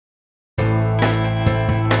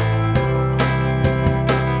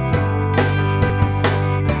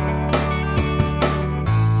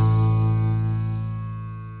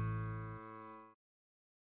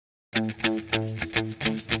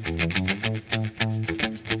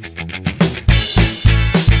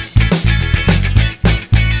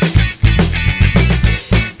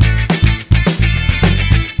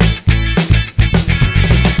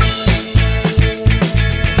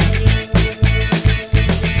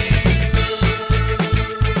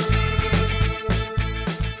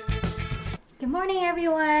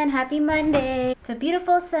Happy Monday. It's a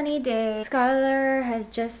beautiful sunny day. Skylar has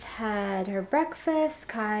just had her breakfast.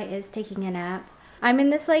 Kai is taking a nap. I'm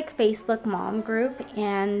in this like Facebook mom group,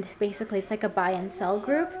 and basically it's like a buy and sell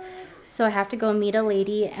group. So I have to go meet a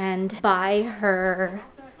lady and buy her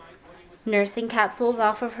nursing capsules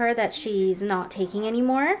off of her that she's not taking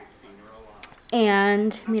anymore,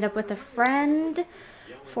 and meet up with a friend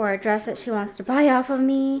for a dress that she wants to buy off of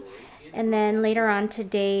me. And then later on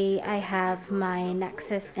today, I have my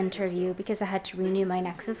Nexus interview because I had to renew my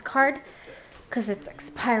Nexus card because it's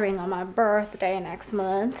expiring on my birthday next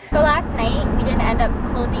month. So last night, we didn't end up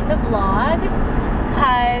closing the vlog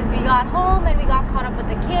because we got home and we got caught up with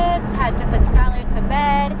the kids, had to put Skylar to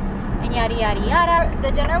bed, and yada yada yada.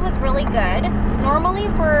 The dinner was really good. Normally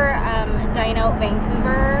for Dino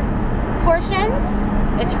Vancouver portions,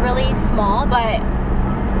 it's really small, but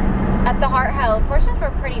at the Heart House, portions were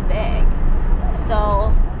pretty big.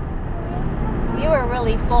 So we were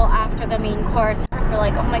really full after the main course. We're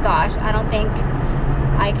like, oh my gosh, I don't think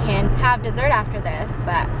I can have dessert after this,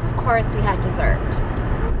 but of course we had dessert.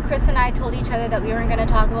 Chris and I told each other that we weren't going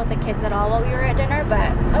to talk about the kids at all while we were at dinner,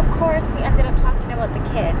 but of course we ended up talking about the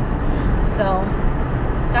kids. So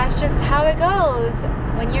that's just how it goes.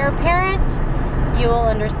 When you're a parent, you will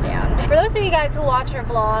understand. For those of you guys who watch our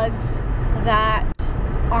vlogs that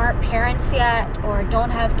aren't parents yet or don't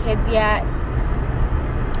have kids yet,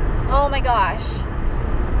 oh my gosh,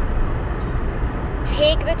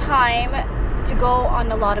 take the time to go on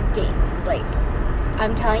a lot of dates. Like,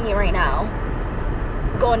 I'm telling you right now,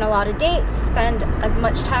 go on a lot of dates, spend as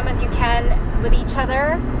much time as you can with each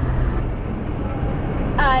other.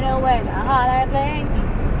 I know when to holler at Blaine,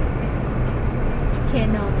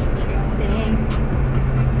 can only mean one thing.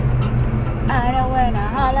 I know when to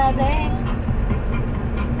holler at Blaine,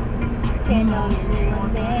 can only mean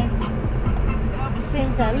one thing. Ever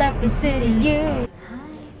since I left the city, you. Hi,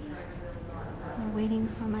 we're waiting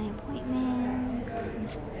for my appointment.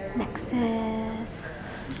 Nexus.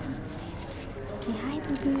 Say hi,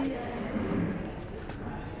 boo boo.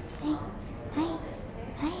 Hi.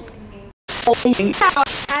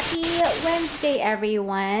 Happy Wednesday,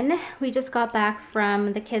 everyone. We just got back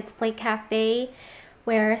from the Kids Play Cafe,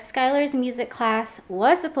 where Skylar's music class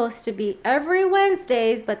was supposed to be every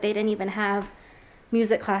Wednesdays, but they didn't even have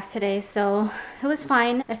music class today, so it was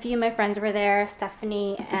fine. A few of my friends were there,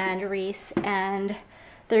 Stephanie and Reese and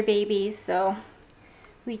their babies, so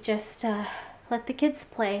we just let the kids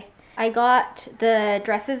play. I got the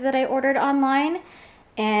dresses that I ordered online,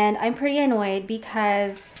 and I'm pretty annoyed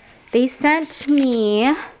because they sent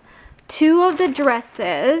me two of the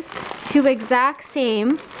dresses, two these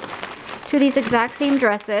exact same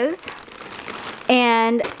dresses,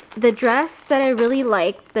 and the dress that I really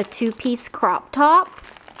liked, the two-piece crop top,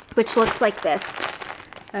 which looks like this.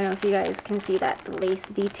 I don't know if you guys can see that. The lace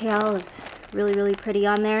detail is really, really pretty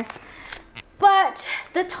on there. But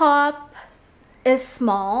the top is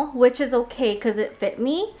small, which is okay because it fit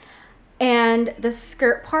me, and the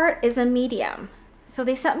skirt part is a medium. So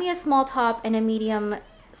they sent me a small top and a medium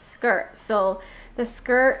skirt. So the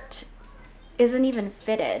skirt isn't even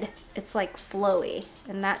fitted. It's like flowy,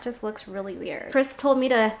 and that just looks really weird. Chris told me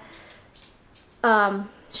to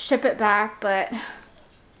ship it back, but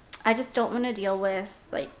I just don't want to deal with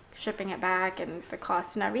like shipping it back and the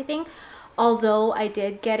cost and everything. Although I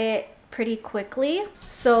did get it pretty quickly,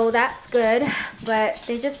 so that's good, but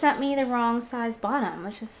they just sent me the wrong size bottom,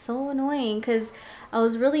 which is so annoying because I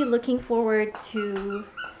was really looking forward to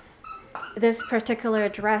this particular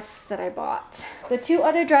dress that I bought. The two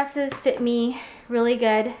other dresses fit me really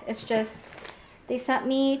good. It's just they sent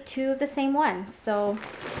me two of the same ones. So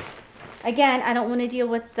again, I don't want to deal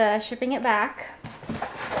with the shipping it back.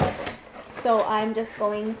 So I'm just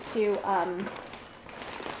going to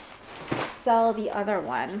sell the other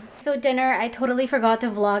one. So dinner, I totally forgot to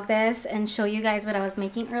vlog this and show you guys what I was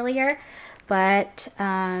making earlier. But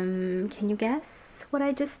can you guess what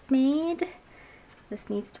I just made? This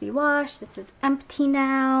needs to be washed. This is empty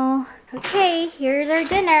now. Okay, here's our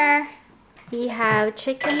dinner. We have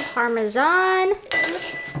chicken parmesan.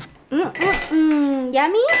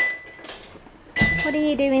 Yummy? What are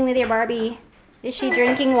you doing with your Barbie? Is she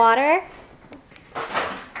drinking water?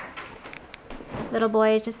 Little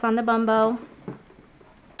boy is just on the bumbo.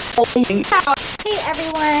 Hey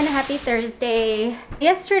everyone, happy Thursday.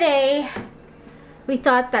 Yesterday, we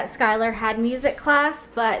thought that Skylar had music class,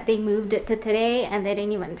 but they moved it to today and they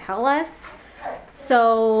didn't even tell us.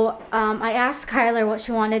 So I asked Skylar what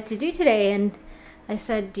she wanted to do today, and I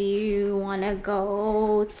said, do you want to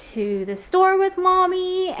go to the store with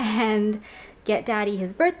mommy and get daddy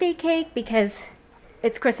his birthday cake because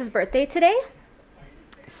it's Chris's birthday today?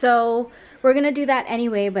 So we're gonna do that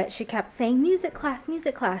anyway, but she kept saying music class,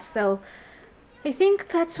 music class. So I think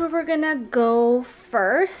that's where we're gonna go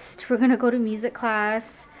first. We're gonna go to music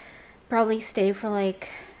class, probably stay for like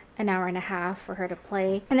an hour and a half for her to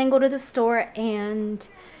play, and then go to the store and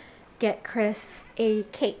get Chris a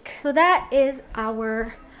cake. So that is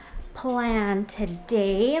our plan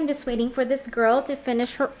today. I'm just waiting for this girl to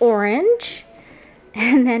finish her orange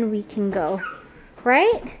and then we can go,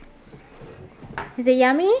 right? Is it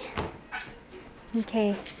yummy?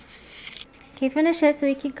 Okay. Okay, finish it so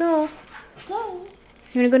we can go. You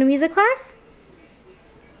wanna go to music class?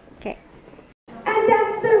 Okay. And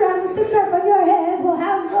dance around with the scarf on your head. We'll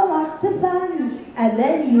have a lot of fun. And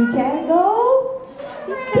then you can go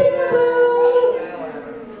peekaboo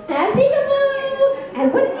and peekaboo.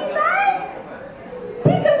 And what did you say?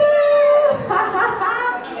 Peekaboo! Ha ha ha!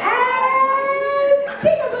 And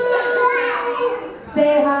peekaboo!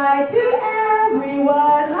 Say hi to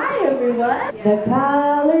everyone. Hi everyone. The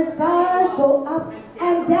colored stars go up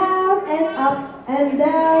and down and up and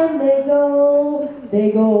down they go.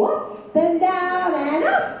 They go up and down and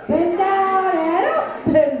up and down and up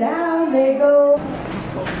and down they go.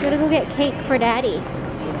 Gotta go get cake for Daddy.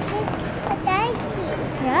 For Daddy?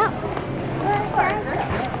 Yeah.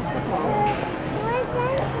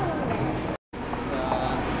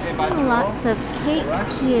 Lots of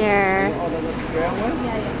cakes here.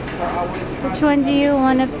 Which one do you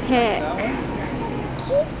want to pick?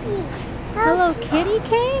 Kitty. Hello Kitty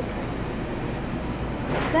cake?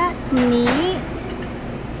 That's neat.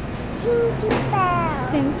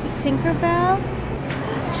 Tinkerbell. Tinkerbell?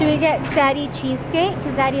 Should we get Daddy cheesecake?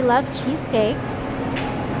 Because Daddy loves cheesecake.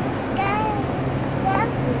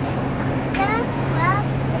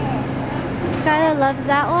 Skylar loves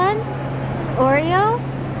that one? Oreo?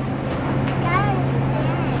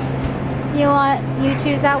 You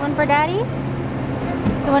choose that one for Daddy?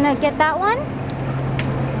 You want to get that one?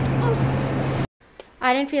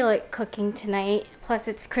 I didn't feel like cooking tonight. Plus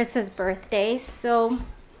it's Chris's birthday, so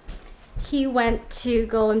he went to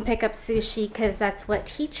go and pick up sushi because that's what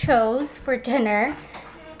he chose for dinner.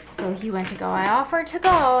 So he went to go. I offered to go.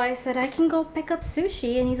 I said I can go pick up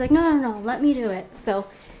sushi, and he's like, no, no, no, let me do it. So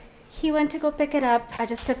he went to go pick it up. I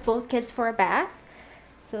just took both kids for a bath,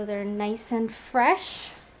 so they're nice and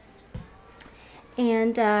fresh.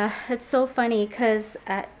 And it's so funny because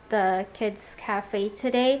at the kids cafe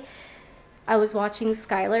today, I was watching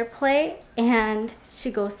Skylar play, and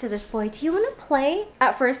she goes to this boy, do you want to play?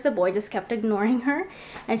 At first the boy just kept ignoring her,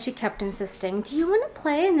 and she kept insisting, do you want to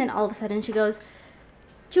play? And then all of a sudden she goes,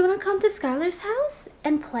 do you want to come to Skylar's house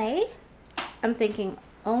and play? I'm thinking,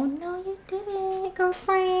 oh no you didn't,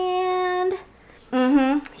 girlfriend.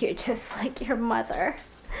 You're just like your mother.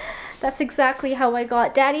 That's exactly how I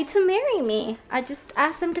got Daddy to marry me. I just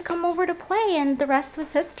asked him to come over to play, and the rest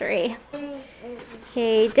was history.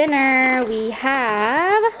 Okay, dinner. We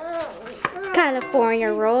have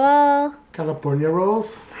California roll. California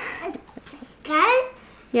rolls? Sky?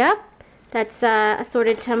 Yep. That's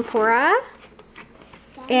assorted tempura.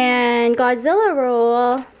 And Godzilla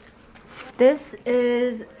roll. This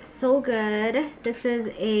is so good. This is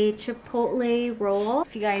a Chipotle roll.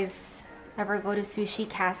 If you guys ever go to Sushi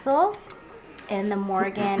Castle in the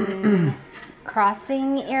Morgan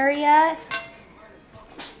Crossing area,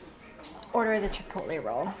 order the Chipotle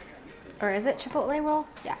roll. Or is it Chipotle roll?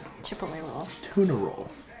 Yeah, Chipotle roll. Tuna roll.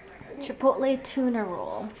 Chipotle tuna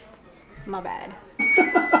roll. My bad.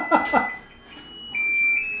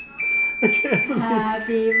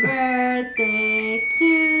 Happy birthday to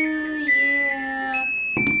you.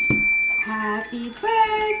 Happy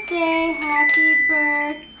birthday, happy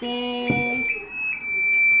birthday.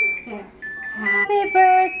 Here. Happy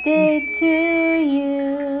birthday to you.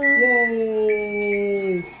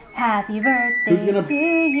 Yay! Happy birthday Who's gonna... to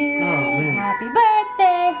you. Oh, man. Happy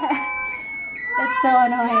birthday. It's so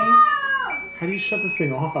annoying. How do you shut this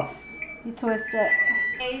thing off? You twist it.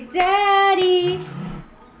 Hey, Daddy.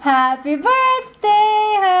 Happy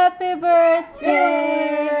birthday. Happy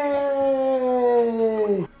birthday.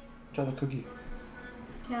 Yay! Try the cookie.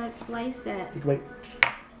 Okay, let's slice it. You can wait.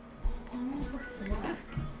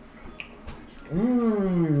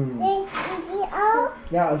 Mmm.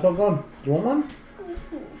 Yeah, it's all gone. Do you want one?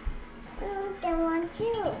 Don't want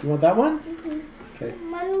you. You want that one? Okay.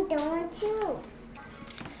 Mommy, don't want you.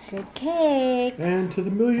 Good cake. And to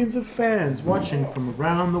the millions of fans watching from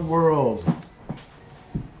around the world,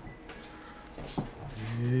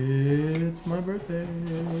 it's my birthday.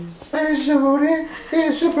 It's your birthday.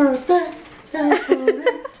 It's your birthday. It's your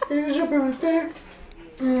birthday. It's your birthday.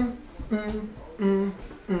 Mm, mm, mm,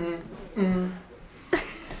 mm, mm,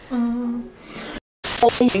 mm. Oh,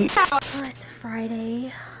 it's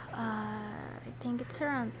Friday. I think it's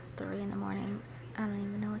around 3 in the morning. I don't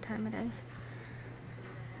even know what time it is.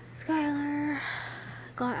 Skylar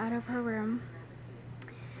got out of her room,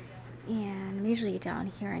 and I'm usually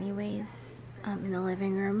down here anyways, in the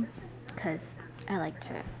living room, because I like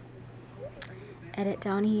to edit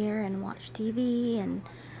down here and watch TV, and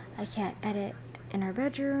I can't edit in our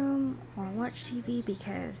bedroom or watch TV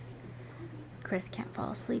because Chris can't fall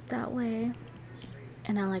asleep that way,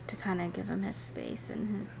 and I like to kind of give him his space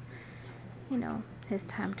and his, you know, his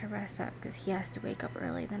time to rest up, because he has to wake up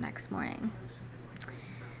early the next morning,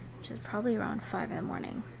 which is probably around 5 in the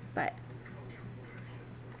morning. But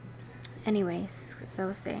anyways, as I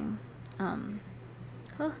was saying, Skylar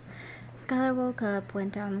woke up,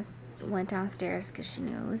 went downstairs because she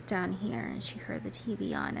knew it was down here, and she heard the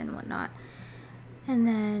TV on and whatnot. And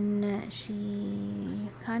then she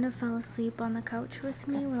kind of fell asleep on the couch with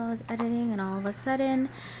me while I was editing, and all of a sudden,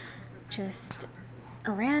 just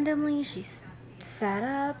randomly, she sat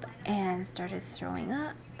up and started throwing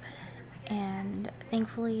up. And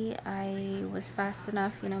thankfully, I was fast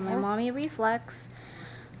enough, you know, my mommy reflex.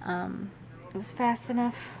 It was fast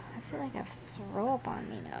enough. I feel like I have throw up on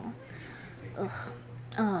me now. Ugh.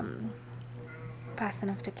 Fast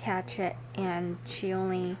enough to catch it, and she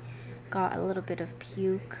only got a little bit of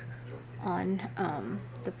puke on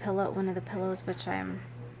the pillow, one of the pillows, which I'm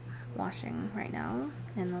washing right now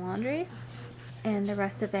in the laundry, and the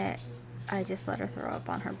rest of it I just let her throw up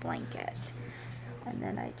on her blanket, and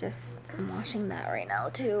then I just am washing that right now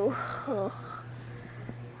too. Ugh.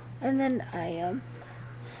 And then I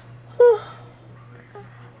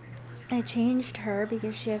changed her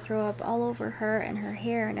because she had throw up all over her and her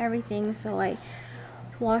hair and everything, so I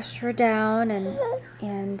washed her down and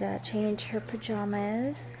changed her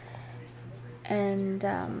pajamas, and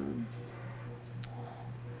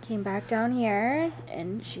came back down here,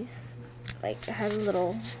 and she's like had a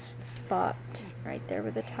little spot right there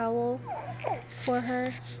with a towel for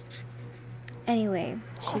her. Anyway,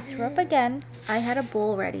 she threw up again. I had a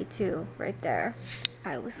bowl ready too, right there.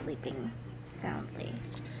 I was sleeping soundly,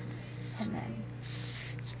 and then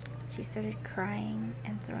she started crying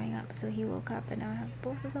and throwing up, so he woke up, and now I have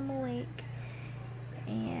both of them awake,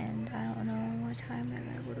 and I don't know what time they're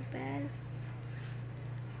gonna go to bed.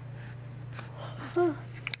 I'm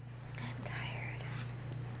tired.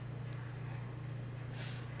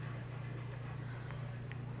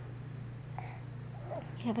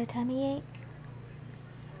 You have a tummy ache?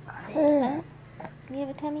 Huh? You have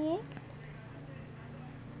a tummy ache?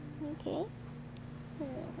 Okay.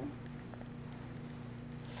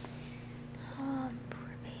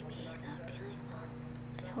 Poor baby, he's not feeling well.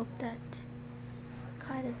 I hope that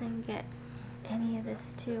Kai doesn't get any of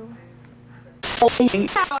this too.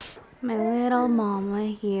 My little mama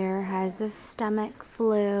here has the stomach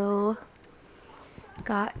flu.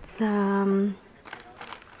 Got some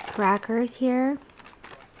crackers here.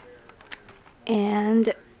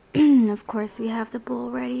 And of course we have the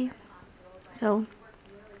bowl ready. So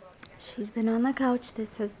she's been on the couch.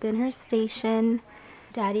 This has been her station.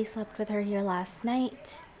 Daddy slept with her here last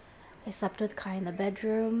night. I slept with Kai in the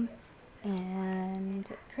bedroom, and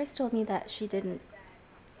Chris told me that she didn't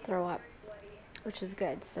throw up, which is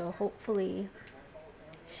good. So hopefully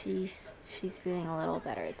she's feeling a little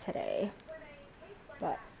better today.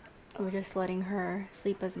 But we're just letting her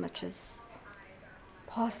sleep as much as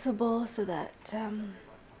possible so that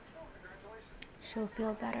she'll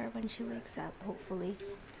feel better when she wakes up, hopefully.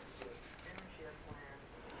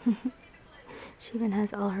 She even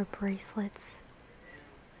has all her bracelets.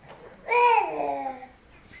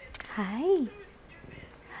 Hi.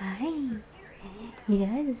 Hi.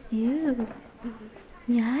 Yes, you.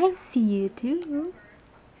 Yeah, I see you too.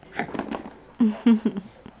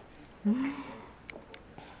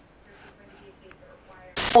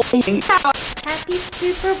 Happy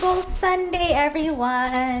Super Bowl Sunday,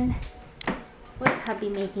 everyone. What's hubby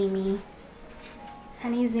making me?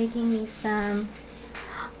 Honey's making me some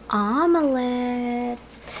omelet.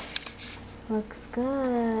 Looks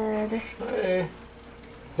good. Hey.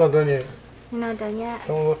 Not done yet. You're not done yet?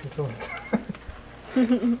 Don't look until it.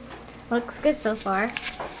 Looks good so far.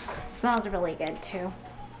 Smells really good too.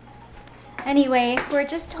 Anyway, we're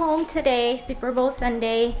just home today, Super Bowl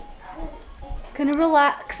Sunday. Gonna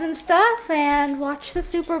relax and stuff and watch the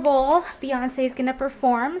Super Bowl. Beyonce's gonna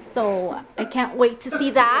perform, so I can't wait to see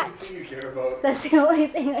that. That's the only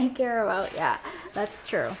thing I care about. Yeah, that's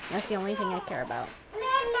true. That's the only thing I care about.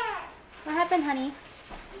 What happened, honey?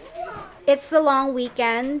 It's the long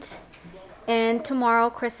weekend, and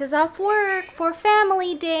tomorrow Chris is off work for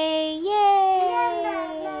family day.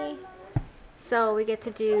 Yay! so we get to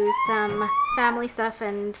do some family stuff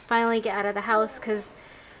and finally get out of the house, because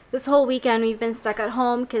this whole weekend we've been stuck at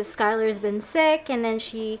home because Skylar's been sick, and then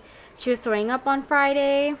she was throwing up on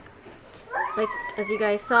Friday, like as you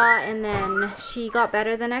guys saw, and then she got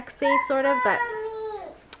better the next day sort of, but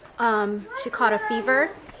she caught a fever.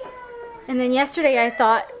 And then yesterday I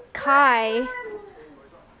thought Kai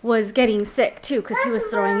was getting sick too because he was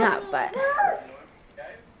throwing up, but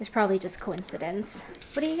it's probably just coincidence.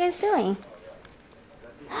 What are you guys doing?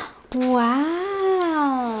 Wow.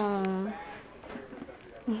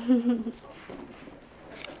 I'm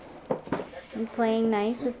playing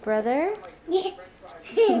nice with brother.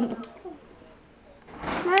 Mommy,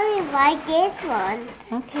 like this one.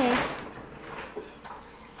 Okay.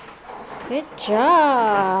 Good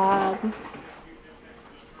job.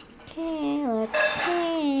 Okay, let's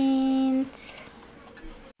paint.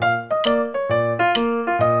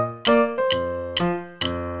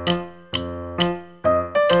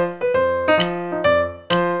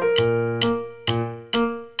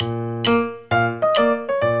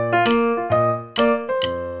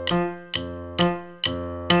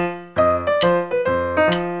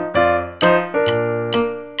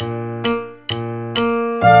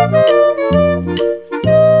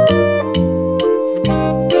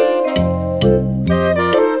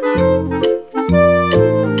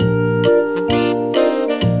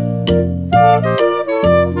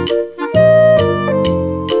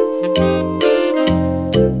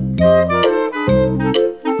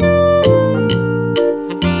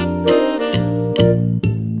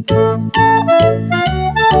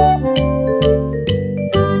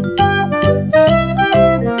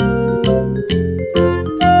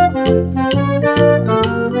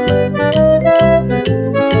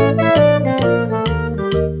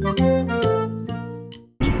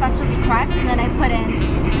 And then I put in,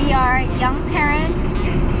 we are young parents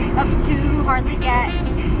of 2 who hardly get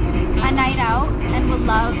a night out and would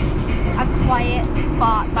love a quiet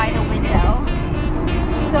spot by the window.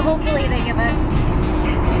 So hopefully they give us,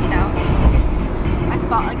 you know, a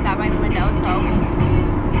spot like that by the window. So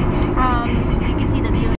you can see